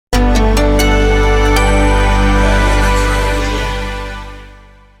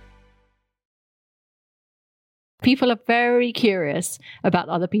People are very curious about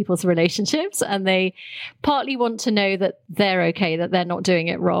other people's relationships, and they partly want to know that they're okay, that they're not doing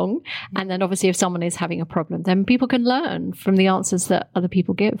it wrong. And then obviously if someone is having a problem, then people can learn from the answers that other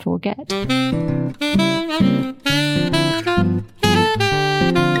people give or get.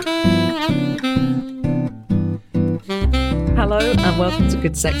 Hello and welcome to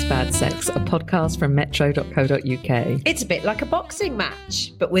Good Sex, Bad Sex, a podcast from metro.co.uk. It's a bit like a boxing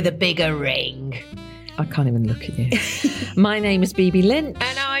match, but with a bigger ring. I can't even look at you. My name is Bibi Lynch.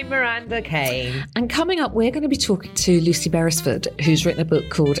 And I'm Miranda Kane. And coming up, we're going to be talking to Lucy Beresford, who's written a book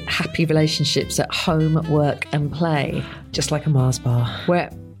called Happy Relationships at Home, Work and Play. Just like a Mars bar.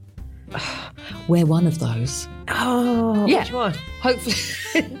 We're one of those. Oh, yeah. Which one?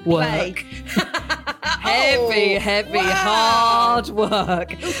 Hopefully. Work. Heavy, hard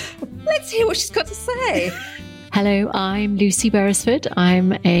work. Let's hear what she's got to say. Hello, I'm Lucy Beresford.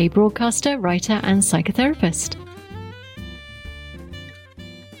 I'm a broadcaster, writer and psychotherapist.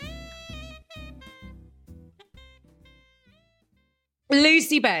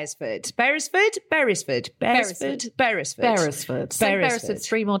 Lucy Beresford. Beresford? Beresford.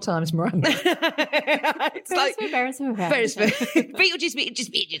 3 more times, Miranda. It's like Beresford. Beresford.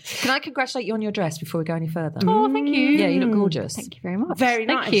 Can I congratulate you on your dress before we go any further? Oh, thank you. Yeah, you look gorgeous. Thank you very much. Very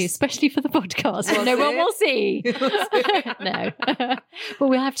Thank nice. you, especially for the podcast. Was No one it? will see. No. Well,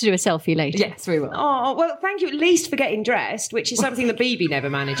 we'll have to do a selfie later. Yes, we will. Oh, well, thank you at least for getting dressed, which is something that Bibi never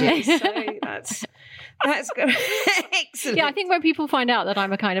manages. So that's good. Excellent. Yeah, I think when people find out that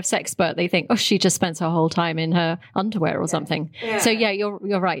I'm a kind of sexpert, they think, oh, she just spends her whole time in her underwear or something. Yeah. So yeah, you're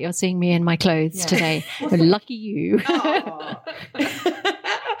right. You're seeing me in my clothes today. Lucky you.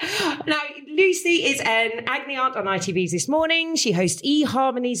 Now, Lucy is an agony aunt on ITV's This Morning. She hosts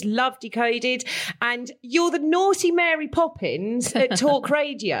eHarmony's Love Decoded, and you're the naughty Mary Poppins at Talk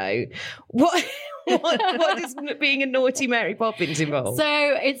Radio. What does being a naughty Mary Poppins involve? So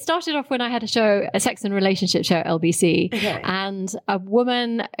it started off when I had a sex and relationship show at LBC, Okay. and a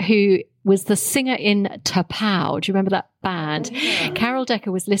woman who was the singer in Tapow. Do you remember that band? Carol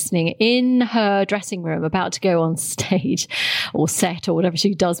Decker was listening in her dressing room, about to go on stage or set or whatever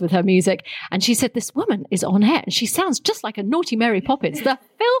she does with her music. And she said, this woman is on air and she sounds just like a naughty Mary Poppins. The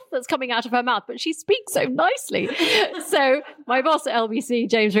filth that's coming out of her mouth, but she speaks so nicely. So my boss at LBC,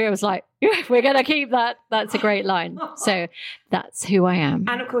 James Rea, was like, we're going to keep that. That's a great line. So that's who I am.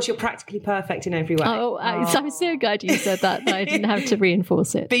 And of course, you're practically perfect in every way. I'm so glad you said that. I didn't have to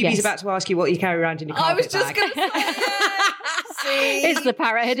reinforce it. Bibi's Yes. about to ask you what you carry around in your carpet bag. going to say. It's the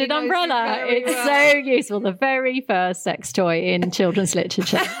parrot-headed She knows umbrella. you very It's well. so useful. The very first sex toy in children's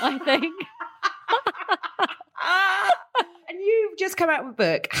literature, I think. And you've just come out with a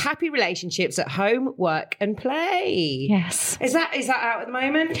book, Happy Relationships at Home, Work and Play. Yes. Is that out at the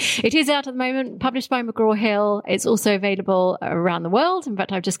moment? It is out at the moment, published by McGraw-Hill. It's also available around the world. In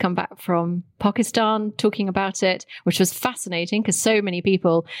fact, I've just come back from Pakistan talking about it, which was fascinating because so many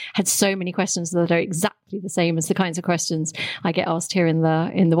people had so many questions that are exactly the same as the kinds of questions I get asked here in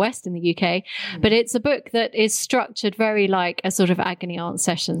the West, in the UK. But it's a book that is structured very like a sort of agony aunt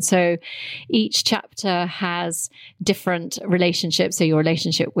session. So each chapter has different relationships. So your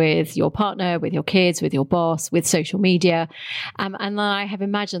relationship with your partner, with your kids, with your boss, with social media. And I have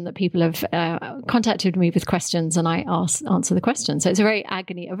imagined that people have contacted me with questions and I answer the questions. So it's a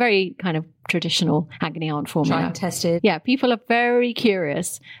very kind of traditional agony aunt formula. Tried and tested. Yeah, people are very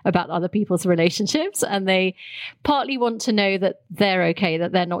curious about other people's relationships, and they partly want to know that they're okay,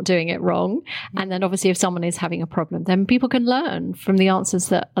 that they're not doing it wrong. And then obviously if someone is having a problem, then people can learn from the answers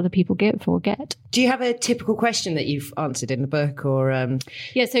that other people give or get. Do you have a typical question that you've answered in the book, or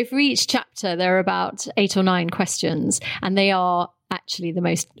Yeah, so for each chapter, there are about 8 or 9 questions, and they are actually the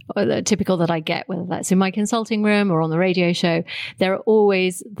most typical that I get, whether that's in my consulting room or on the radio show. There are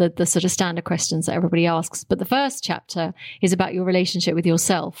always the sort of standard questions that everybody asks. But the first chapter is about your relationship with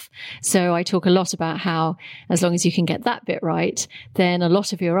yourself. So I talk a lot about how as long as you can get that bit right, then a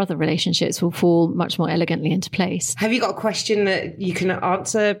lot of your other relationships will fall much more elegantly into place. have you got a question that you can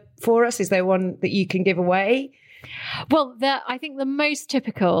answer for us? Is there one that you can give away? Well, I think the most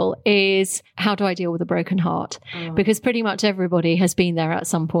typical is how do I deal with a broken heart? Because pretty much everybody has been there at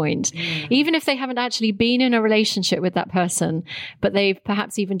some point. Even if they haven't actually been in a relationship with that person, but they've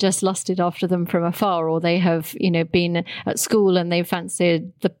perhaps even just lusted after them from afar, or they have, been at school and they've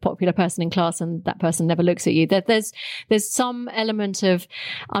fancied the popular person in class and that person never looks at you. There's some element of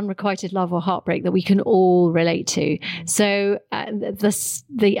unrequited love or heartbreak that we can all relate to. So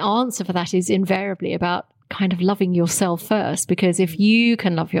the answer for that is invariably about kind of loving yourself first, because if you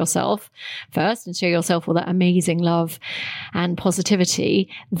can love yourself first and show yourself all that amazing love and positivity,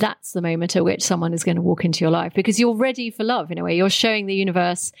 that's the moment at which someone is going to walk into your life, because you're ready for love in a way. You're showing the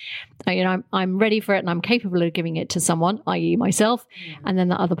universe, I'm ready for it and I'm capable of giving it to someone, i.e. myself, and then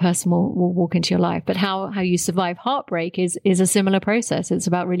the other person will walk into your life. But how you survive heartbreak is a similar process. It's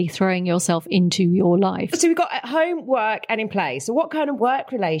about really throwing yourself into your life. So we've got at home, work and in play. So what kind of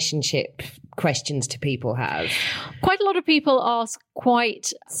work relationship questions do people have? Quite a lot of people ask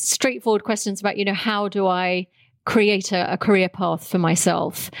quite straightforward questions about, how do I create a career path for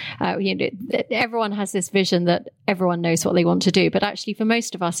myself? Everyone has this vision that everyone knows what they want to do, but actually for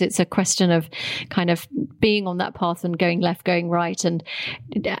most of us, it's a question of kind of being on that path and going left, going right, and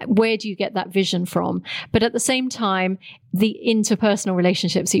where do you get that vision from? But at the same time, the interpersonal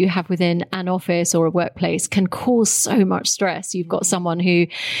relationships that you have within an office or a workplace can cause so much stress. You've got someone who,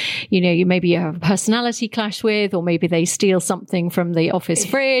 you maybe have a personality clash with, or maybe they steal something from the office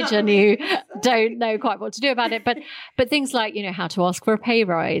fridge and you don't know quite what to do about it. But things like, how to ask for a pay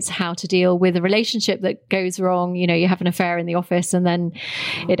rise, how to deal with a relationship that goes wrong. You have an affair in the office and then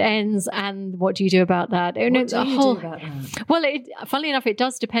it ends, and what do you do about that? What do you do about that? Well, funnily enough, it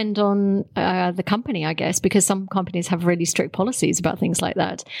does depend on the company, I guess, because some companies have really strict policies about things like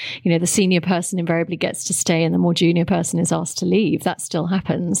that. The senior person invariably gets to stay and the more junior person is asked to leave. That still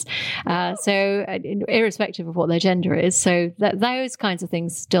happens. So irrespective of what their gender is. So those kinds of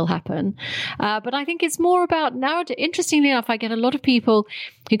things still happen. But I think it's more about now, interestingly enough, I get a lot of people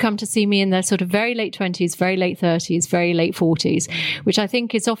who come to see me in their sort of very late 20s, very late 30s, very late 40s, which I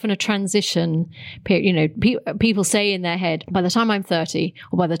think is often a transition period. People say in their head, by the time I'm 30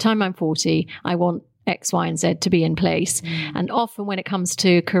 or by the time I'm 40, I want X, Y, and Z to be in place. And often when it comes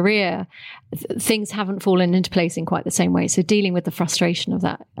to career, things haven't fallen into place in quite the same way. So dealing with the frustration of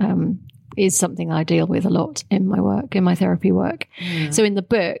that is something I deal with a lot in my work, in my therapy work. So in the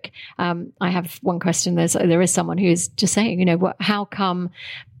book, I have one question. There is someone who is just saying, how come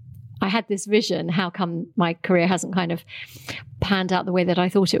I had this vision? How come my career hasn't kind of panned out the way that I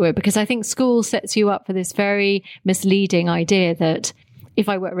thought it would? Because I think school sets you up for this very misleading idea that if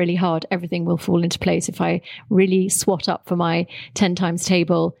I work really hard, everything will fall into place. If I really swat up for my 10 times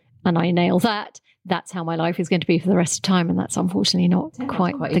table and I nail that, that's how my life is going to be for the rest of time. And that's unfortunately not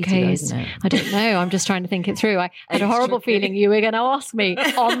quite the case. Though, isn't it? I don't know. I'm just trying to think it through. I had a horrible feeling you were going to ask me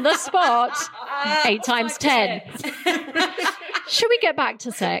on the spot 8 times 10. Should we get back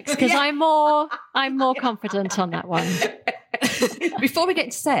to sex? Because I'm more confident on that one. Before we get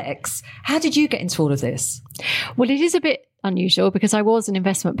into sex, how did you get into all of this? Well, it is a bit unusual because I was an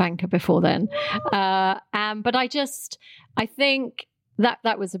investment banker before then. But I think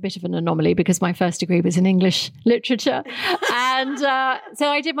that was a bit of an anomaly because my first degree was in English literature. And so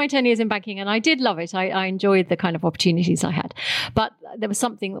I did my 10 years in banking and I did love it. I enjoyed the kind of opportunities I had. But there was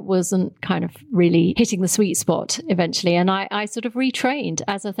something that wasn't kind of really hitting the sweet spot eventually. And I sort of retrained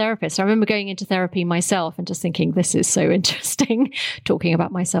as a therapist. I remember going into therapy myself and just thinking, this is so interesting, talking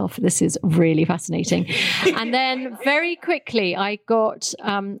about myself. This is really fascinating. And then very quickly I got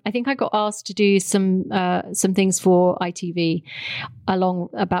asked to do some things for ITV along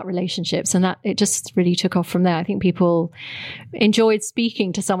about relationships, and that it just really took off from there. I think people enjoyed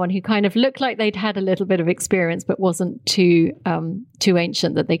speaking to someone who kind of looked like they'd had a little bit of experience but wasn't too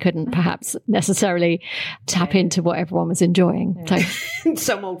ancient that they couldn't perhaps necessarily tap into what everyone was enjoying. So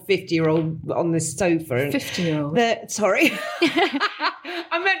some old 50-year-old on this sofa. 50-year-old. Sorry.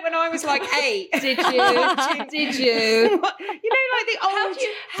 I meant when I was like 8. Did you? Like the old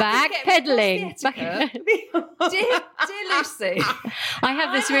backpedaling. Dear Lucy. I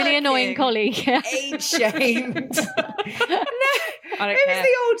have this really annoying colleague. Age shamed. I don't It care.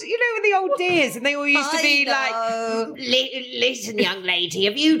 was the old, the old dears, and they all used to be like, Listen, young lady,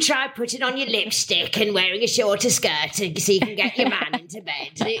 have you tried putting on your lipstick and wearing a shorter skirt so you can get your man into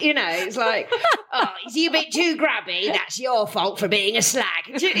bed? it's like, Oh, is he a bit too grabby? That's your fault for being a slag.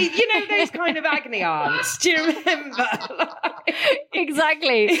 those kind of agony aunts. Do you remember?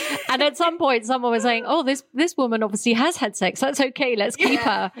 Exactly. And at some point, someone was saying, "Oh, this woman obviously has had sex. That's okay. Let's keep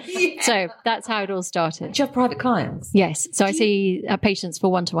her." Yeah. So that's how it all started. Do you have private clients? Yes. So I see patients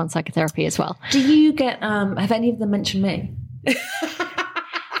for one-to-one psychotherapy as well. Do you get, have any of them mentioned me?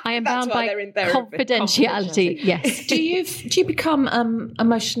 I am That's bound why by they're in therapy. confidentiality. Yes. Do you become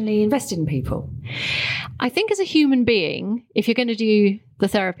emotionally invested in people? I think as a human being, if you're going to do the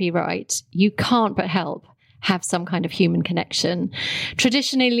therapy right, you can't but help have some kind of human connection.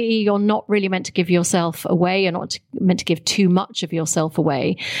 Traditionally, you're not really meant to give yourself away. You're not meant to give too much of yourself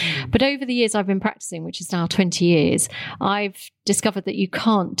away. But over the years I've been practicing, which is now 20 years, I've discovered that you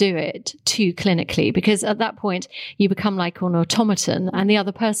can't do it too clinically, because at that point you become like an automaton and the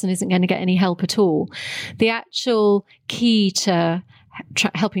other person isn't going to get any help at all. The actual key to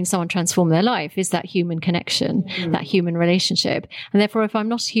helping someone transform their life is that human connection, that human relationship. And therefore, if I'm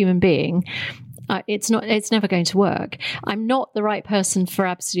not a human being, it's never going to work. I'm not the right person for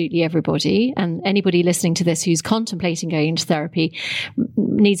absolutely everybody. And anybody listening to this who's contemplating going into therapy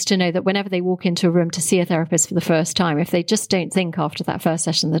needs to know that whenever they walk into a room to see a therapist for the first time, if they just don't think after that first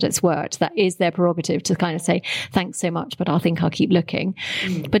session that it's worked, that is their prerogative to kind of say, thanks so much, but I'll keep looking.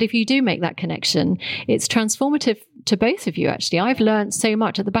 But if you do make that connection, it's transformative to both of you, actually. I've learned so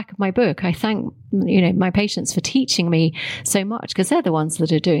much. At the back of my book, I thank my patients for teaching me so much, because they're the ones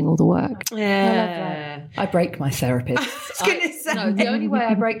that are doing all the work. Yeah. I break my therapist. I was gonna say. No, the only way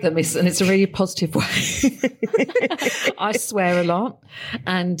I break them is, and it's a really positive way, I swear a lot,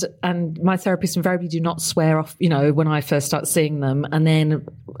 and my therapists invariably do not swear off, when I first start seeing them, and then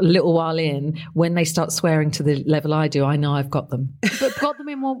a little while in, when they start swearing to the level I do, I know I've got them. But got them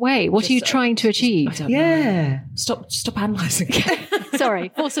in what way? What are you trying to achieve? I don't know. Stop analysing. Sorry,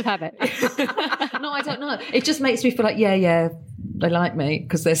 force of habit. No, I don't know. It just makes me feel like, yeah, they like me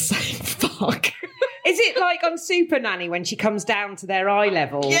because they're saying fuck. Is it like on Super Nanny when she comes down to their eye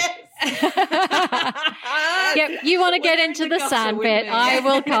level? Yes. Yep, you want to get into the sandpit, I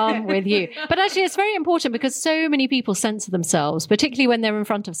will come with you. But actually, it's very important because so many people censor themselves, particularly when they're in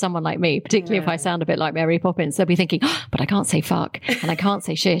front of someone like me, particularly if I sound a bit like Mary Poppins. They'll be thinking, but I can't say fuck, and I can't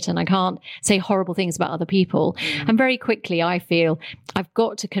say shit, and I can't say horrible things about other people. And very quickly, I feel I've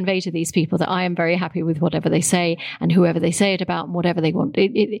got to convey to these people that I am very happy with whatever they say and whoever they say it about and whatever they want.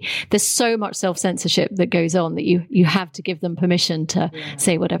 There's so much self-censorship that goes on that you have to give them permission to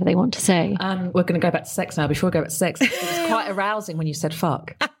say whatever they want to say. We're going to go back to sex now. Before we go back to sex, it was quite arousing when you said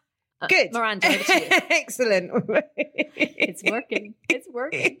fuck. Good. Miranda, over to you. Excellent. It's working. It's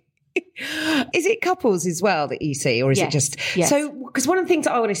working. Is it couples as well that you see, or is it just so? Because one of the things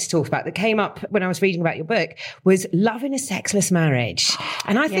that I wanted to talk about that came up when I was reading about your book was love in a sexless marriage,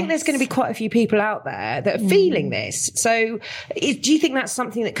 and I think there's going to be quite a few people out there that are feeling this. So, do you think that's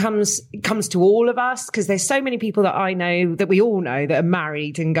something that comes to all of us? Because there's so many people that I know, that we all know, that are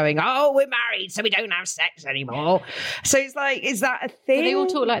married and going, "Oh, we're married, so we don't have sex anymore." So it's like, is that a thing? So they all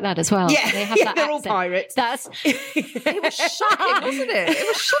talk like that as well. Yeah, they have that they're all accent. pirates. It was shocking, wasn't it? It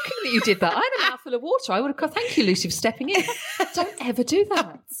was shocking that you did that. I had a mouthful of water. I would have gone, thank you, Lucy, for stepping in. Don't ever do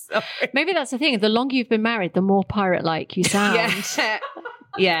that. Maybe that's the thing. The longer you've been married, the more pirate-like you sound.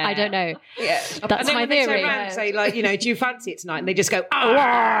 Yeah. I don't know. Yeah. That's and then my when they theory. turn around and say, like, do you fancy it tonight? And they just go,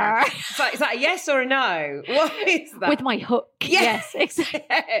 ah. It's like, is that a yes or a no? What is that? With my hook. Yes, exactly.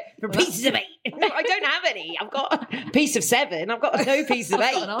 For pieces of 8. I don't have any. I've got a piece of 7. I've got no piece of 8.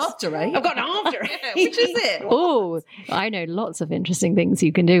 I've got an after 8. I've got an after 8. Which is it? Oh, I know lots of interesting things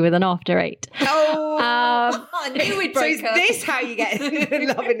you can do with an after 8. Oh. I knew we'd So break is her. this how you get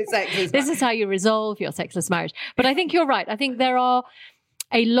love in a sexless? This is how you resolve your sexless marriage. But I think you're right. I think there are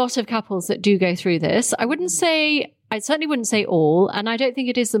a lot of couples that do go through this. I certainly wouldn't say all, and I don't think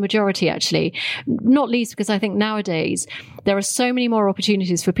it is the majority, actually, not least because I think nowadays there are so many more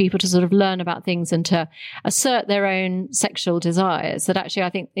opportunities for people to sort of learn about things and to assert their own sexual desires, that actually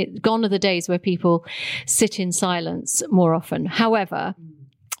I think gone are the days where people sit in silence more often. However,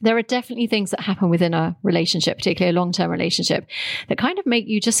 there are definitely things that happen within a relationship, particularly a long-term relationship, that kind of make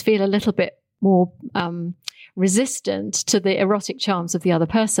you just feel a little bit more resistant to the erotic charms of the other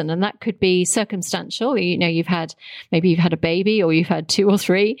person. And that could be circumstantial. You've had a baby, or you've had 2 or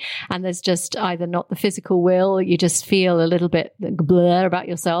 3, and there's just either not the physical will, you just feel a little bit blur about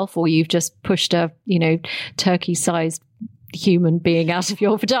yourself, or you've just pushed a, turkey-sized human being out of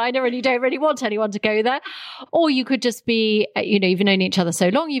your vagina and you don't really want anyone to go there. Or you could just be, you've known each other so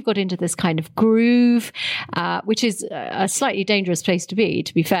long, you've got into this kind of groove, which is a slightly dangerous place to be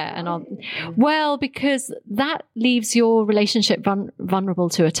fair. And because that leaves your relationship vulnerable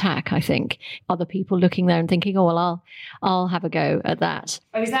to attack, I think. Other people looking there and thinking, oh, well, I'll have a go at that.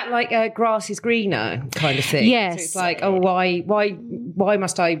 Oh, is that like a grass is greener kind of thing? Yes. So it's like, oh, why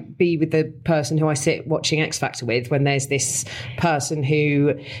must I be with the person who I sit watching X Factor with when there's this person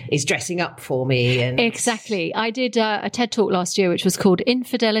who is dressing up for me? And exactly. I did a TED talk last year which was called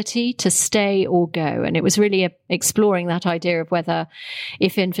Infidelity to Stay or Go, and it was really exploring that idea of whether,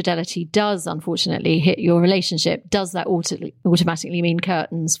 if infidelity does unfortunately hit your relationship, does that automatically mean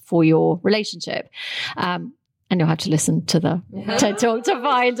curtains for your relationship? And you'll have to listen to the TED Talk to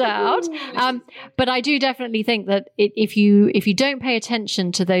find out. But I do definitely think that if you don't pay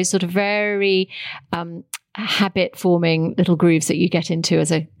attention to those sort of very habit forming little grooves that you get into as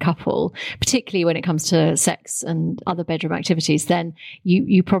a couple, particularly when it comes to sex and other bedroom activities, then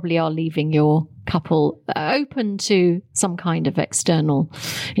you probably are leaving your couple open to some kind of external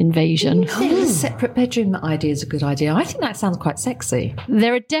invasion. I think the separate bedroom idea is a good idea. I think that sounds quite sexy.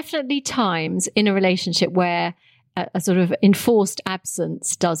 There are definitely times in a relationship where a sort of enforced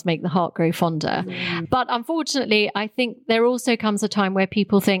absence does make the heart grow fonder. But unfortunately, I think there also comes a time where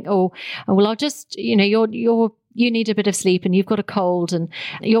people think, oh, well, I'll just, you need a bit of sleep and you've got a cold and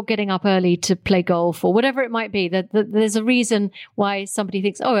you're getting up early to play golf or whatever it might be. That there's a reason why somebody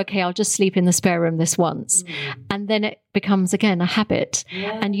thinks, oh, okay, I'll just sleep in the spare room this once. And then it becomes again a habit,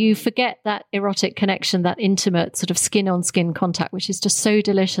 and you forget that erotic connection, that intimate sort of skin on skin contact, which is just so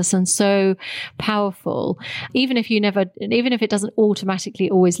delicious and so powerful. Even if it doesn't automatically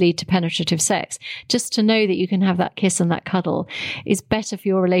always lead to penetrative sex, just to know that you can have that kiss and that cuddle is better for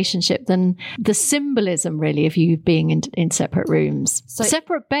your relationship than the symbolism really of you being in separate rooms. So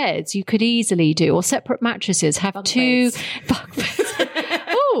separate beds you could easily do, or separate mattresses. Have two bunk beds.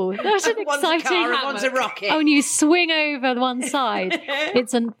 Oh, that's an exciting. One's a car and one's a rocket. Oh, and you swing over one side.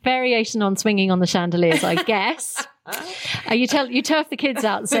 It's a variation on swinging on the chandeliers, I guess. You turf the kids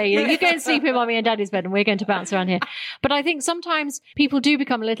out and say, you go and sleep in Mummy and Daddy's bed and we're going to bounce around here. But I think sometimes people do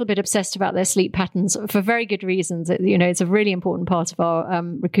become a little bit obsessed about their sleep patterns for very good reasons. It's a really important part of our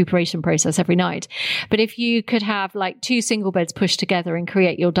recuperation process every night. But if you could have like two single beds pushed together and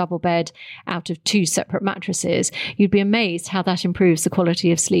create your double bed out of two separate mattresses, you'd be amazed how that improves the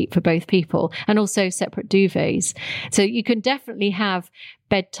quality of sleep for both people, and also separate duvets. So you can definitely have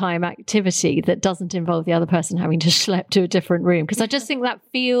bedtime activity that doesn't involve the other person having to schlep to a different room, because I just think that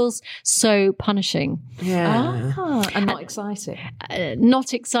feels so punishing. And not exciting.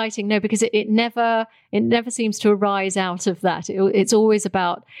 Not exciting, no, because it never seems to arise out of that. It's always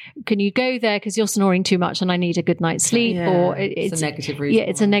about, can you go there because you're snoring too much and I need a good night's sleep? Or it's a negative reason. Yeah,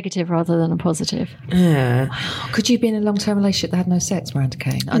 it's a negative rather than a positive. Could you be in a long-term relationship that had no sex, Miranda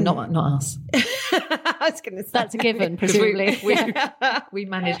Kane? Not us. I was going to say that's a given, presumably. We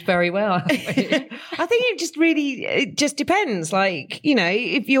managed very well, haven't we? I think it just depends. Like,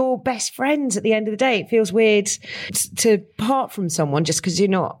 if you're best friends at the end of the day, it feels weird to part from someone just because you're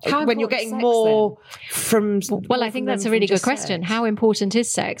not, when you're getting more from. Well, I think that's a really good question. How important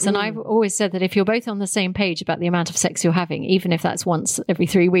is sex? And I've always said that if you're both on the same page about the amount of sex you're having, even if that's once every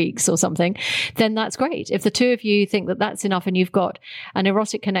 3 weeks or something, then that's great. If the two of you think that that's enough and you've got an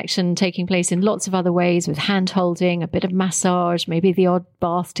erotic connection taking place in lots of other ways, with hand holding, a bit of massage, maybe the odd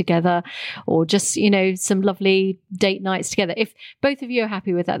bath together, or just, some lovely date nights together. If both of you are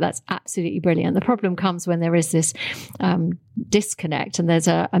happy with that, that's absolutely brilliant. The problem comes when there is this disconnect and there's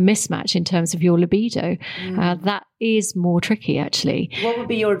a mismatch in terms of your libido. That is more tricky, actually. What would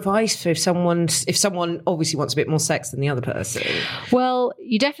be your advice for if someone obviously wants a bit more sex than the other person? Well,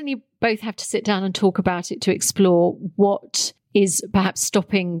 you definitely both have to sit down and talk about it to explore what is perhaps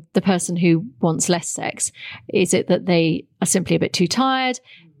stopping the person who wants less sex. Is it that they are simply a bit too tired?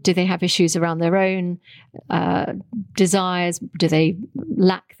 Do they have issues around their own desires? Do they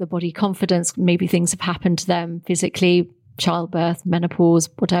lack the body confidence? Maybe things have happened to them physically, childbirth, menopause,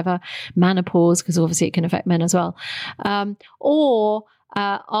 whatever, menopause, because obviously it can affect men as well. Or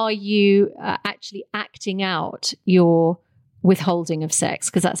are you actually acting out your withholding of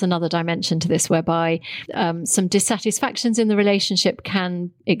sex? Because that's another dimension to this, whereby some dissatisfactions in the relationship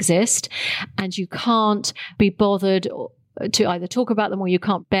can exist and you can't be bothered to either talk about them, or you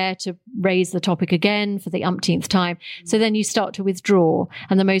can't bear to raise the topic again for the umpteenth time. So then you start to withdraw.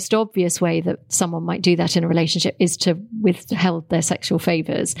 And the most obvious way that someone might do that in a relationship is to withhold their sexual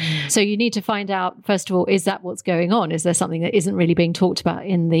favors. So you need to find out, first of all, is that what's going on? Is there something that isn't really being talked about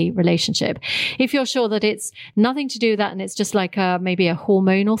in the relationship? If you're sure that it's nothing to do with that and it's just like maybe a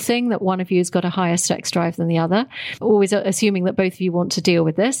hormonal thing, that one of you has got a higher sex drive than the other, always assuming that both of you want to deal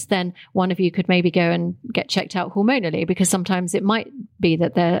with this, then one of you could maybe go and get checked out hormonally, because sometimes it might be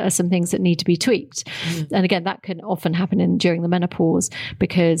that there are some things that need to be tweaked. And again, that can often happen during the menopause,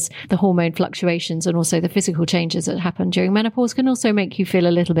 because the hormone fluctuations and also the physical changes that happen during menopause can also make you feel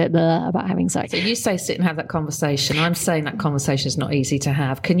a little bit about having sex. So you say sit and have that conversation. I'm saying that conversation is not easy to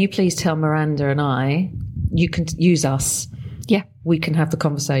have. Can you please tell Miranda and I, you can use us. Yeah. We can have the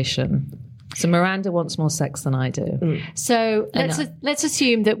conversation. So Miranda wants more sex than I do. So let's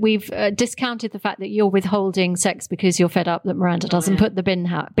assume that we've discounted the fact that you're withholding sex because you're fed up that Miranda doesn't put the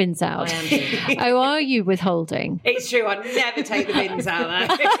bins out. Oh, are you withholding? It's true. I'd never take the bins out.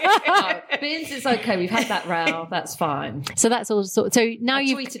 No, bins is okay. We've had that row. That's fine. So that's all. So now I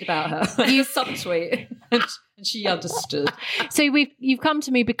you've tweeted about her. You subtweet, and she understood. So you've come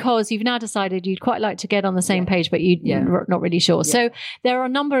to me because you've now decided you'd quite like to get on the same page, but you're not really sure. Yeah. So there are a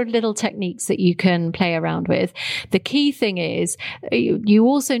number of little techniques that you can play around with. The key thing is you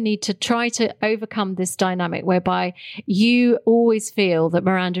also need to try to overcome this dynamic whereby you always feel that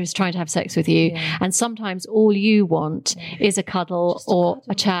Miranda is trying to have sex with you, and sometimes all you want is a cuddle or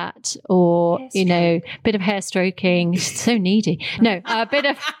a chat or bit of hair stroking. She's so needy. No, a bit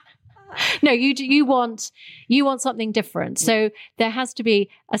of. No, you want something different. So there has to be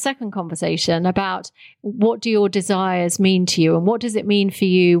a second conversation about what do your desires mean to you, and what does it mean for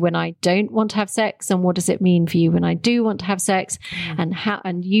you when I don't want to have sex, and what does it mean for you when I do want to have sex,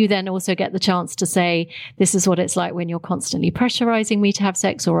 and you then also get the chance to say, this is what it's like when you're constantly pressurizing me to have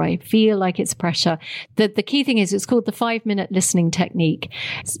sex, or I feel like it's pressure. The key thing is it's called the 5-minute listening technique.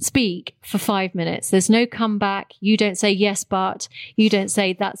 Speak for 5 minutes. There's no comeback. You don't say yes, but you don't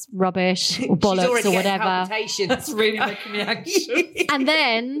say that's rubbish or bollocks or whatever. That's really making me anxious. And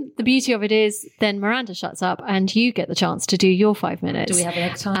then the beauty of it is then Miranda shuts up and you get the chance to do your 5 minutes. Do we have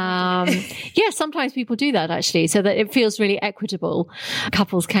an egg time? Yeah, sometimes people do that actually, so that it feels really equitable.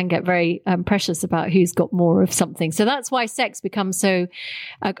 Couples can get very precious about who's got more of something. So that's why sex becomes so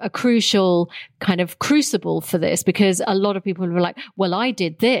a crucial kind of crucible for this, because a lot of people are like, well, I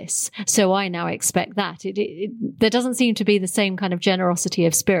did this, so I now expect that. There doesn't seem to be the same kind of generosity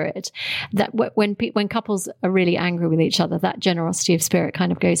of spirit. That when couples are really angry with each other, that generosity of spirit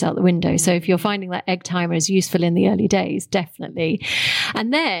kind of goes out the window. So if you're finding that egg timer is useful in the early days, definitely.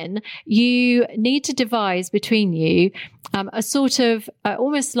 And then you need to devise between you a sort of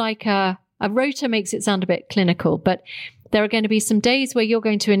almost like a rota. Makes it sound a bit clinical, but there are going to be some days where you're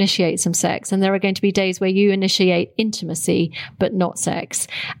going to initiate some sex, and there are going to be days where you initiate intimacy, but not sex.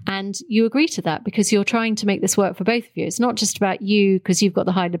 And you agree to that because you're trying to make this work for both of you. It's not just about you because you've got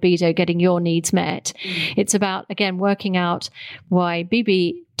the high libido getting your needs met. It's about, again, working out why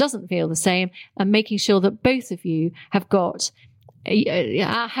BB doesn't feel the same and making sure that both of you have got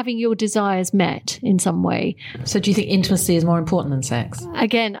having your desires met in some way. So do you think intimacy is more important than sex?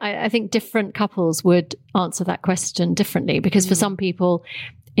 Again, I think different couples would answer that question differently, because for some people,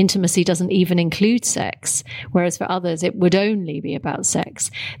 intimacy doesn't even include sex, whereas for others, it would only be about sex.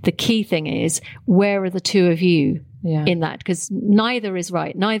 The key thing is, where are the two of you in that? Because neither is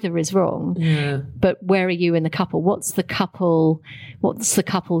right, neither is wrong. But where are you in the couple? What's the couple's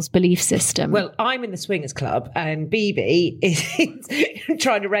belief system? Well, I'm in the swingers club, and BB is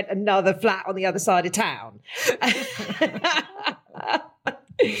trying to rent another flat on the other side of town.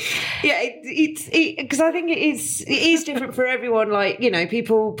 Yeah, it's because I think it is different for everyone. Like,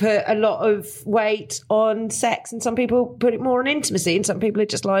 people put a lot of weight on sex, and some people put it more on intimacy, and some people are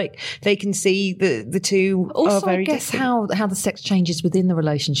just like, they can see the two also, are very I guess different. how the sex changes within the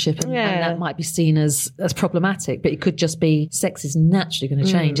relationship, and that might be seen as problematic, but it could just be sex is naturally going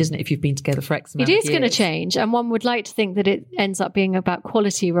to change, isn't it? If you've been together for X amount of years. It is going to change, and one would like to think that it ends up being about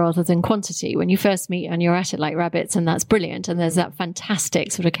quality rather than quantity. When you first meet and you're at it like rabbits, and that's brilliant, and there's that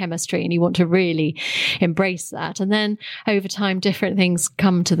fantastic sort of chemistry, and you want to really embrace that. And then over time, different things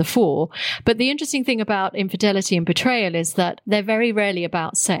come to the fore. But the interesting thing about infidelity and betrayal is that they're very rarely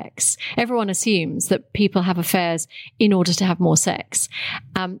about sex. Everyone assumes that people have affairs in order to have more sex.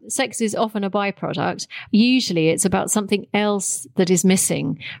 Sex is often a byproduct. Usually it's about something else that is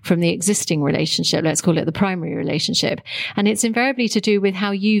missing from the existing relationship. Let's call it the primary relationship. And it's invariably to do with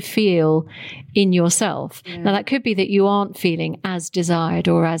how you feel in yourself. Now, that could be that you aren't feeling as desired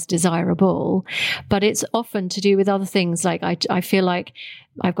or as desirable, but it's often to do with other things, like I feel like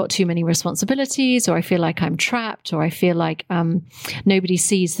I've got too many responsibilities, or I feel like I'm trapped, or I feel like nobody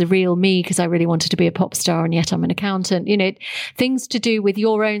sees the real me because I really wanted to be a pop star and yet I'm an accountant. Things to do with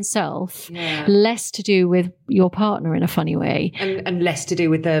your own self, less to do with your partner in a funny way. And less to do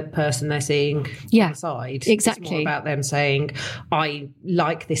with the person they're seeing on the side. Exactly. It's more about them saying, I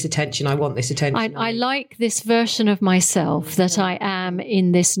like this attention, I want this attention. I like this version of myself that I am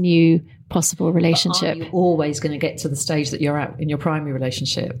in this new possible relationship. But are you always going to get to the stage that you're at in your primary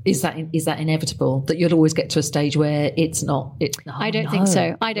relationship? Is that inevitable, that you'll always get to a stage where it's not? I don't think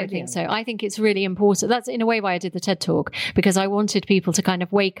so. I don't think so. I think it's really important. That's in a way why I did the TED Talk, because I wanted people to kind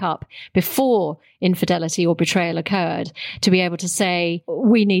of wake up before infidelity or betrayal occurred, to be able to say,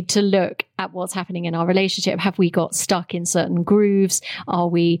 we need to look at what's happening in our relationship. Have we got stuck in certain grooves? Are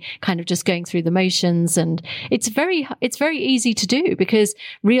we kind of just going through the motions? And it's very easy to do because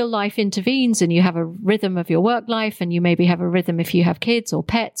real life intervenes and you have a rhythm of your work life, and you maybe have a rhythm if you have kids or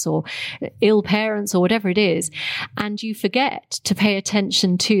pets or ill parents or whatever it is. And you forget to pay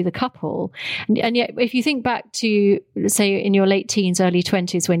attention to the couple. And yet, if you think back to, say, in your late teens, early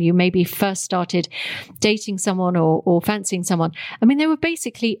 20s, when you maybe first started dating someone or fancying someone, I mean, they were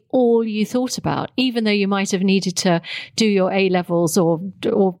basically all you thought about, even though you might have needed to do your A-levels or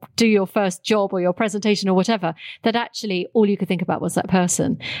do your first job or your presentation or whatever, that actually all you could think about was that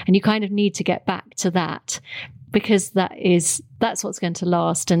person. And you kind of need to get back to that, because that's what's going to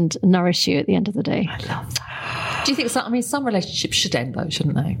last and nourish you at the end of the day. I love that. Do you think some relationships should end though,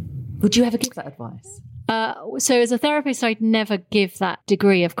 shouldn't they? Would you ever give that advice? So as a therapist, I'd never give that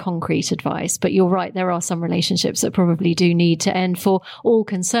degree of concrete advice, but you're right. There are some relationships that probably do need to end for all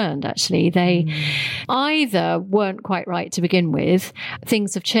concerned. Actually, they either weren't quite right to begin with.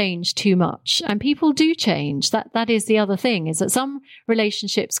 Things have changed too much, and people do change. That is the other thing, is that some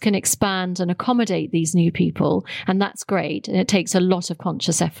relationships can expand and accommodate these new people. And that's great. And it takes a lot of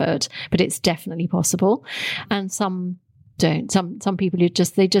conscious effort, but it's definitely possible. And some don't. Some people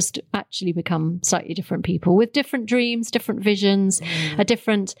they just actually become slightly different people with different dreams, different visions, a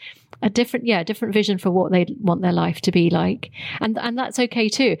different vision for what they want their life to be like. And that's okay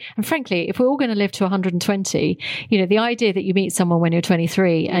too. And frankly, if we're all going to live to 120, the idea that you meet someone when you're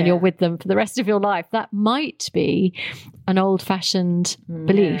 23 and you're with them for the rest of your life, that might be an old-fashioned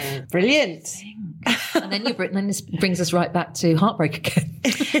belief. Brilliant. And then this brings us right back to heartbreak again.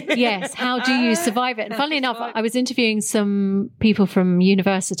 Yes. How do you survive it? And funnily enough, I was interviewing some people from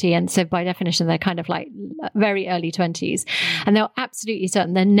university, and so by definition, they're kind of like very early 20s. And they're absolutely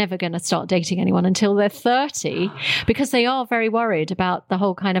certain they're never going to start dating anyone until they're 30, because they are very worried about the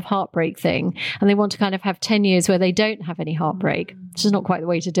whole kind of heartbreak thing. And they want to kind of have 10 years where they don't have any heartbreak, which is not quite the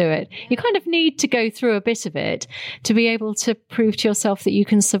way to do it. You kind of need to go through a bit of it to be able to prove to yourself that you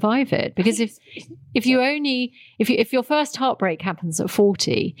can survive it. Because if your first heartbreak happens at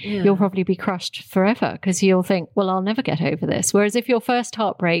 40, you'll probably be crushed forever, because you'll think, well, I'll never get over this. Whereas if your first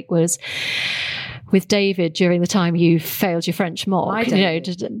heartbreak was with David during the time you failed your French mock, I'm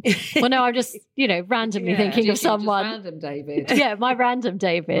just, randomly thinking of someone. Random David. Yeah, my random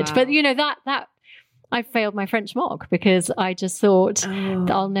David. Wow. But that I failed my French mock because I just thought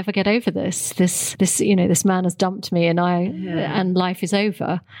I'll never get over this. This man has dumped me, and life is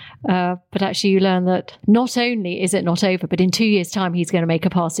over. But actually, you learn that not only is it not over, but in 2 years' time, he's going to make a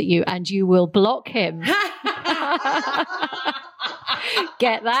pass at you, and you will block him.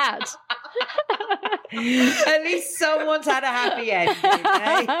 Get that? At least someone's had a happy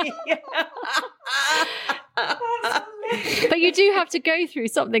ending. But you do have to go through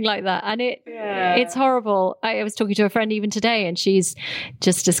something like that, and it's horrible. I was talking to a friend even today, and she's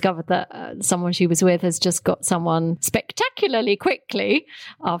just discovered that someone she was with has just got someone spectacularly quickly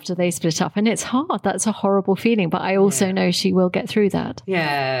after they split up, and it's hard. That's a horrible feeling, but I also know she will get through that.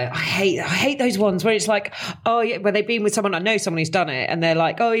 Yeah, I hate those ones where it's like, where they've been with someone, I know someone who's done it, and they're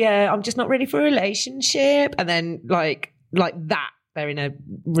like, I'm just not ready for a relationship, and then like that. They're in a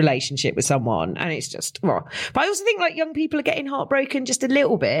relationship with someone, and it's just But I also think like young people are getting heartbroken just a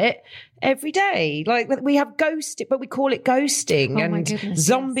little bit every day. Like we have ghosting, but we call it ghosting and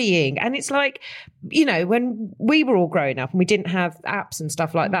zombieing. Yes. And it's like, when we were all growing up and we didn't have apps and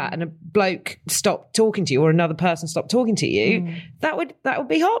stuff like that, and a bloke stopped talking to you or another person stopped talking to you, that would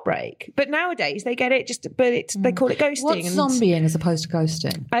be heartbreak. But nowadays they get it they call it ghosting. What's zombieing as opposed to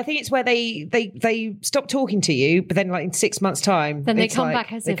ghosting? I think it's where they stop talking to you, but then like in 6 months' time, then they come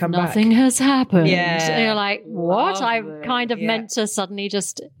back as if nothing has happened. Yeah. And you're like, what? I've kind of meant to suddenly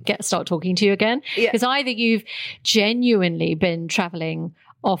just start talking to you again. Because either you've genuinely been traveling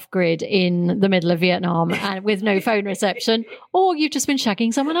off-grid in the middle of Vietnam and with no phone reception, or you've just been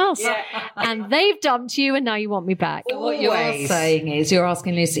shagging someone else. And they've dumped you, and now you want me back. So what you're saying is, you're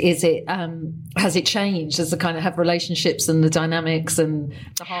asking is it has it changed as the kind of have relationships and the dynamics and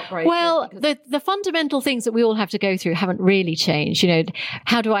the heartbreak? Well, the fundamental things that we all have to go through haven't really changed.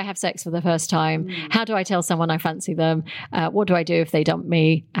 How do I have sex for the first time? How do I tell someone I fancy them? What do I do if they dump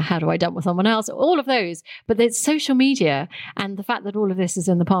me? How do I dump with someone else? All of those. But there's social media, and the fact that all of this is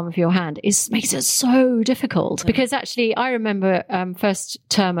in the palm of your hand makes it so difficult. Because actually, I remember first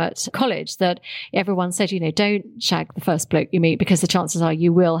term at college that everyone said, don't shag the first bloke you meet because the chances are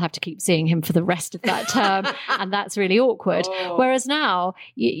you will have to keep seeing him for the rest of that term. And that's really awkward. Whereas now,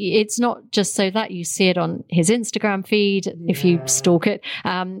 it's not just so that you see it on his Instagram feed, if you stalk it.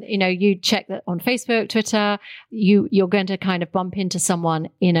 You check that on Facebook, Twitter, you're going to kind of bump into someone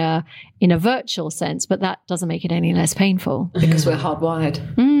in a virtual sense, but that doesn't make it any less painful. Because we're hardwired.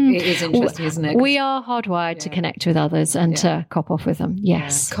 It is interesting, isn't it? We are hardwired to connect with others and to cop off with them.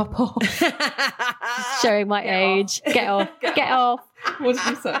 Yes. Yeah. Cop off. Showing my age. Get off. Get off. What did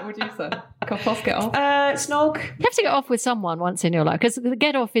you say? Cop off, get off? Snog. You have to get off with someone once in your life, because the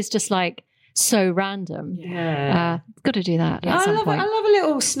get off is just like so random. Yeah. Got to do that at some point. I love a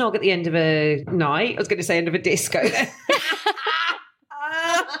little snog at the end of a night. I was going to say end of a disco then.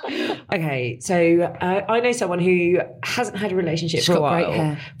 Okay, so I know someone who hasn't had a relationship for a while. Great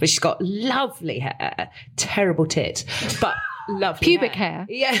hair. But she's got lovely hair, terrible tits, but lovely Pubic hair.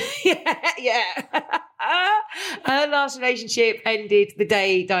 Yeah. Her last relationship ended the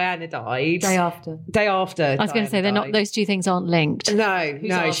day Diana died. Day after. I was going to say those two things aren't linked.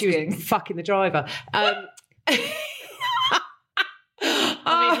 No, she was fucking the driver.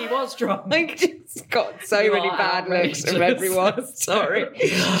 I mean, he was drunk. I just got so many bad looks from everyone. Sorry.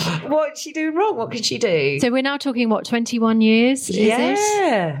 What's she doing wrong? What can she do? So we're now talking, 21 years? Is it?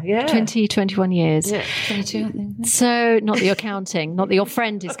 Yeah. 21 years. Yeah. 22, I think. So, not that you're counting, not that your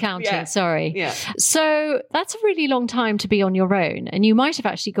friend is counting, sorry. Yeah. So, that's a really long time to be on your own. And you might have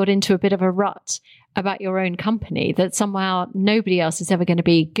actually got into a bit of a rut about your own company, that somehow nobody else is ever going to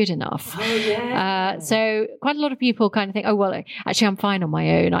be good enough. Oh, yeah. So quite a lot of people kind of think, oh, well, actually I'm fine on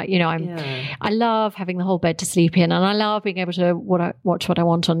my own. I love having the whole bed to sleep in, and I love being able to watch what I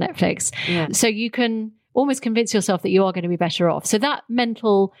want on Netflix. Yeah. So you can almost convince yourself that you are going to be better off. So that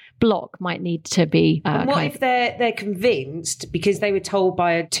mental block might need to be and what if they're convinced, because they were told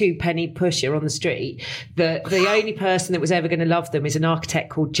by a 2-penny pusher on the street, that the only person that was ever going to love them is an architect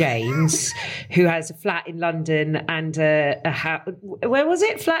called James, who has a flat in London and a house. Where was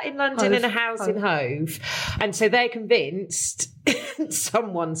it? Flat in London Hove. And a house in Hove. And so they're convinced,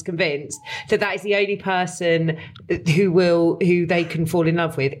 someone's convinced, that is the only person who they can fall in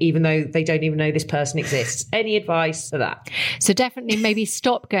love with, even though they don't even know this person exists. Any advice for that? So definitely maybe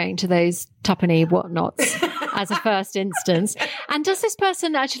stop going to those tuppenny whatnots as a first instance. And does this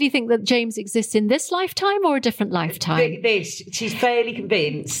person actually think that James exists in this lifetime or a different lifetime? She's fairly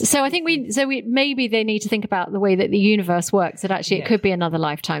convinced. So I think we maybe they need to think about the way that the universe works, that actually it could be another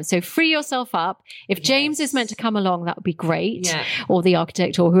lifetime. So free yourself up. If James is meant to come along, that would be great. Yeah. Or the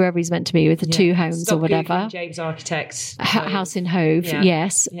architect or whoever he's meant to be with the two homes Stop or whatever. Googling James Architect's House in Hove,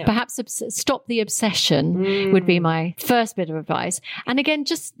 yes. Yeah. Perhaps stop the obsession would be my first bit of advice. And again,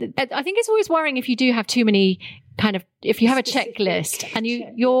 I think it's always worrying if you do have too many if you have a checklist and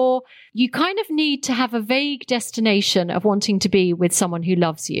you kind of need to have a vague destination of wanting to be with someone who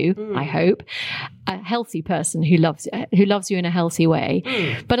loves you, I hope, a healthy person who loves you in a healthy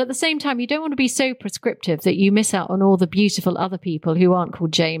way. But at the same time, you don't want to be so prescriptive that you miss out on all the beautiful other people who aren't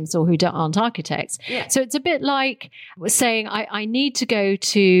called James or who aren't architects. Yeah. So it's a bit like saying, I need to go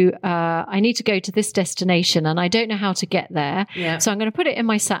to this destination and I don't know how to get there. Yeah. So I'm going to put it in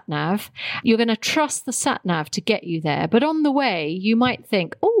my sat nav. You're going to trust the sat nav to get you there. But on the way, you might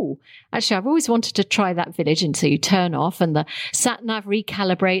think, oh, actually, I've always wanted to try that village. And so you turn off and the sat nav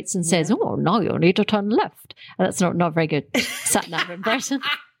recalibrates and says, oh, no, you'll need to turn left. And that's not a very good sat nav impression.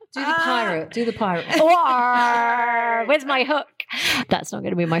 Do the pirate. Where's my hook? That's not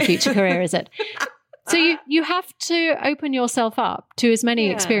going to be my future career, is it? So you have to open yourself up to as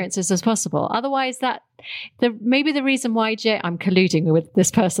many experiences as possible. Otherwise, maybe the reason why I'm colluding with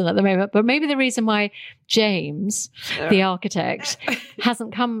this person at the moment, but maybe the reason why James, the architect,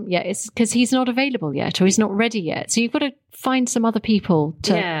 hasn't come yet is because he's not available yet or he's not ready yet. So you've got to find some other people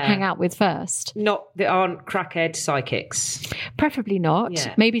to hang out with first. Not that aren't crackhead psychics. Preferably not.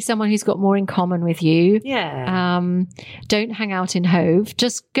 Yeah. Maybe someone who's got more in common with you. Yeah. Don't hang out in Hove.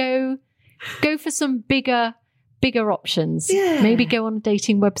 Just go for some bigger options. Yeah. Maybe go on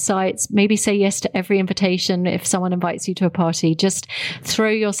dating websites. Maybe say yes to every invitation. If someone invites you to a party, just throw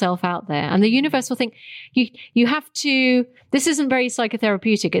yourself out there. And the universe will think you have to, this isn't very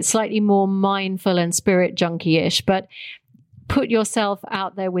psychotherapeutic. It's slightly more mindful and spirit junkie-ish, but put yourself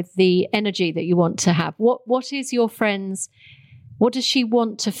out there with the energy that you want to have. What is your friend's, what does she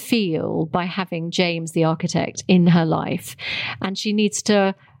want to feel by having James, the architect, in her life? And she needs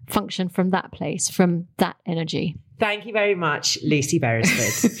to function from that place, from that energy. Thank you very much, Lucy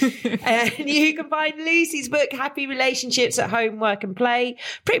Beresford. And you can find Lucy's book, Happy Relationships at Home, Work and Play,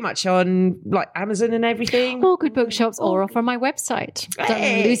 pretty much on like Amazon and everything. All good bookshops or off on my website,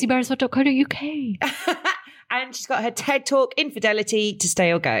 Hey. lucyberesford.co.uk. And she's got her TED Talk, Infidelity to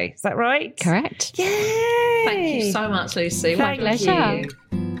Stay or Go. Is that right? Correct. Yay! Thank you so much, Lucy. Thank pleasure. you.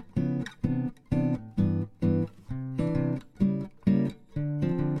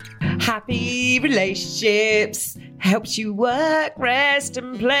 Happy relationships helps you work, rest,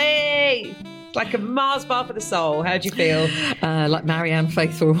 and play. Like a Mars bar for the soul. How do you feel? Like Marianne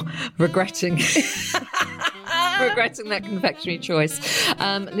Faithfull regretting that confectionery choice.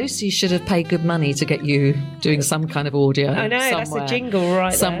 Lucy should have paid good money to get you doing some kind of audio. I know, that's the jingle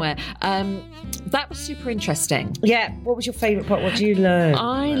right somewhere. That was super interesting. Yeah. What was your favourite part? What did you learn?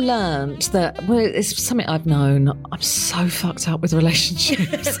 I learned that, well, it's something I've known. I'm so fucked up with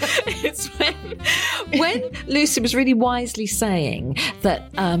relationships. It's when Lucy was really wisely saying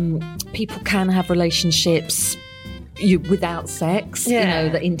that people can have relationships without sex. Yeah. You know,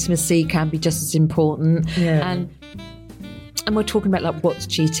 that intimacy can be just as important. Yeah. And we're talking about like what's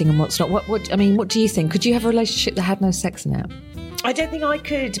cheating and what's not. What do you think? Could you have a relationship that had no sex in it? I don't think I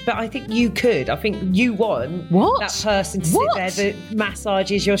could, but I think you could. I think you want What? that person to What? sit there that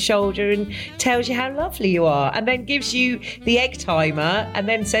massages your shoulder and tells you how lovely you are, and then gives you the egg timer and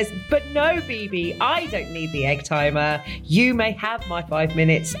then says, but no, BB, I don't need the egg timer. You may have my 5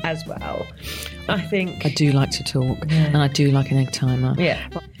 minutes as well. I think. I do like to talk, and I do like an egg timer. Yeah.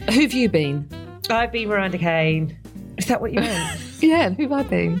 Who've you been? I've been Miranda Kane. Is that what you meant? Yeah, who've I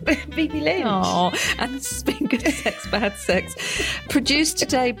been? BB Lynch. Oh, and this has been Good Sex, Bad Sex. Produced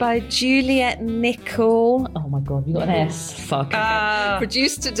today by Juliet Nichol. Oh my God, you got an S. Fuck. Okay.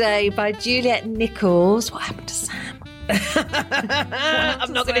 Produced today by Juliet Nichols. What happened to Sam?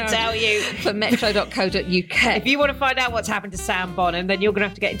 I'm not going to tell you. For metro.co.uk. If you want to find out what's happened to Sam Bonham, then you're going to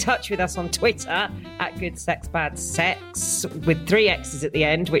have to get in touch with us on Twitter at Good Sex Bad Sex with 3 X's at the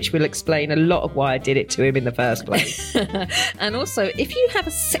end, which will explain a lot of why I did it to him in the first place. And also, if you have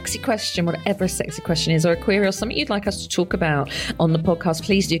a sexy question, whatever a sexy question is, or a query or something you'd like us to talk about on the podcast,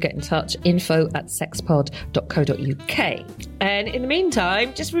 please do get in touch. info@sexpod.co.uk. And in the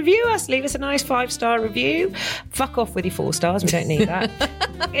meantime, just review us. Leave us a nice 5-star review. Fuck off with your 4 stars. We don't need that.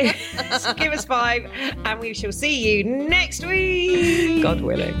 Give us 5 and we shall see you next week. God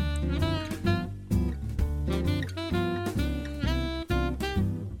willing.